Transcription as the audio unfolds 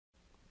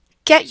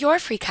Get your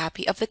free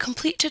copy of the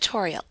complete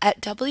tutorial at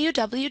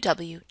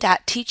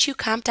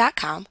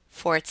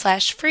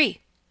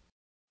www.teachucomp.com/free.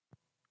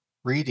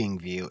 Reading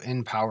View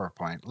in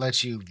PowerPoint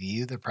lets you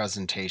view the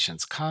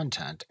presentation's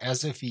content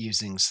as if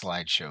using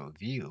slideshow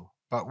view,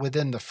 but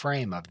within the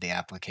frame of the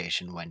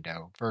application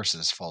window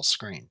versus full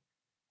screen.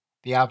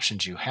 The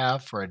options you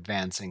have for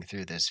advancing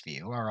through this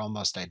view are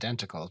almost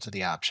identical to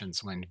the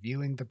options when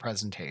viewing the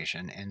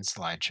presentation in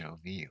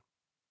slideshow view.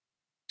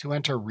 To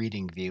enter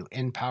Reading View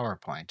in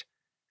PowerPoint,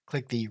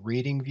 click the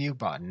Reading View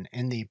button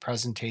in the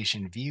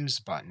Presentation Views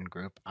button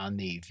group on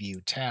the View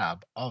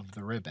tab of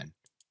the ribbon.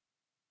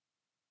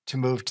 To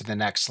move to the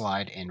next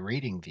slide in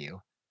Reading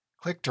View,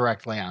 click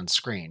directly on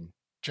screen,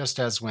 just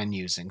as when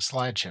using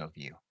Slideshow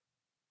View.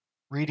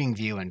 Reading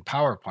View in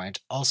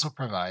PowerPoint also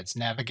provides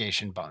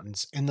navigation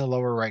buttons in the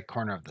lower right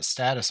corner of the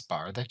status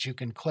bar that you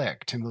can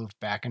click to move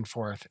back and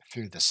forth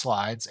through the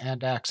slides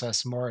and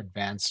access more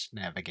advanced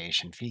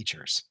navigation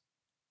features.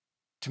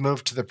 To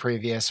move to the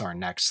previous or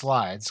next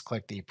slides,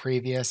 click the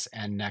Previous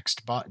and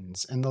Next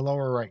buttons in the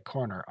lower right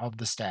corner of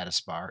the status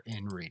bar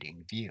in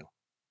Reading View.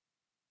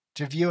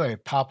 To view a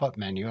pop-up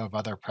menu of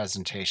other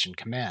presentation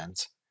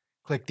commands,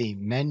 click the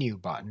Menu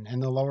button in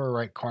the lower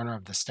right corner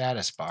of the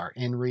status bar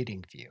in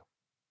Reading View.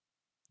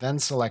 Then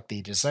select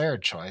the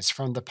desired choice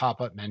from the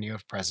pop-up menu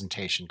of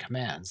presentation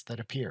commands that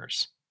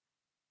appears.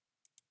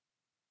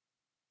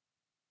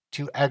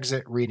 To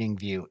exit Reading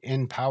View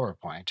in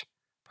PowerPoint,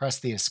 press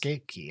the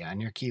Escape key on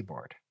your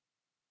keyboard.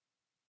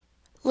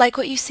 Like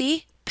what you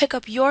see? Pick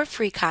up your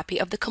free copy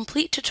of the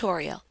complete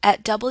tutorial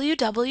at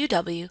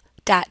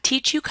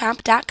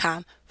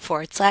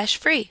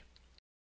www.teachucomp.com/free.